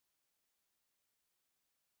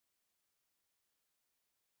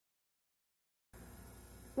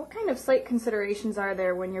What kind of site considerations are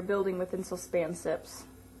there when you're building with INSULSPAN SIPs?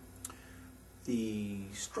 The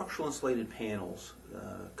structural insulated panels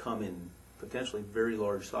come in potentially very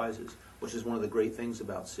large sizes, which is one of the great things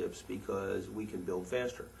about SIPs because we can build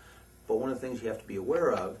faster. But one of the things you have to be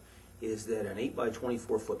aware of is that an 8 by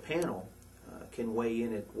 24 foot panel can weigh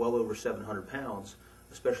in at well over 700 pounds,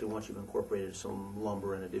 especially once you've incorporated some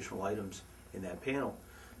lumber and additional items in that panel.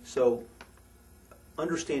 So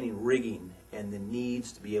understanding rigging and the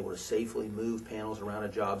needs to be able to safely move panels around a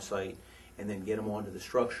job site and then get them onto the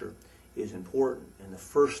structure is important. And the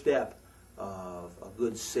first step of a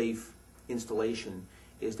good, safe installation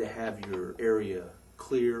is to have your area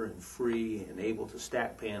clear and free and able to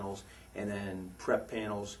stack panels and then prep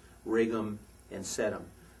panels, rig them, and set them.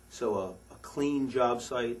 So a clean job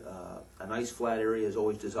site, a nice flat area is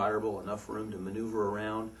always desirable, enough room to maneuver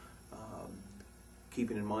around,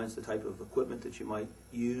 keeping in mind the type of equipment that you might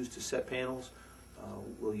use to set panels.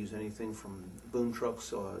 We'll use anything from boom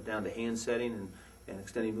trucks down to hand setting, and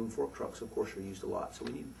extending boom fork trucks, of course, are used a lot. So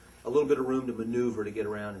we need a little bit of room to maneuver to get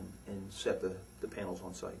around and set the panels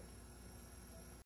on site.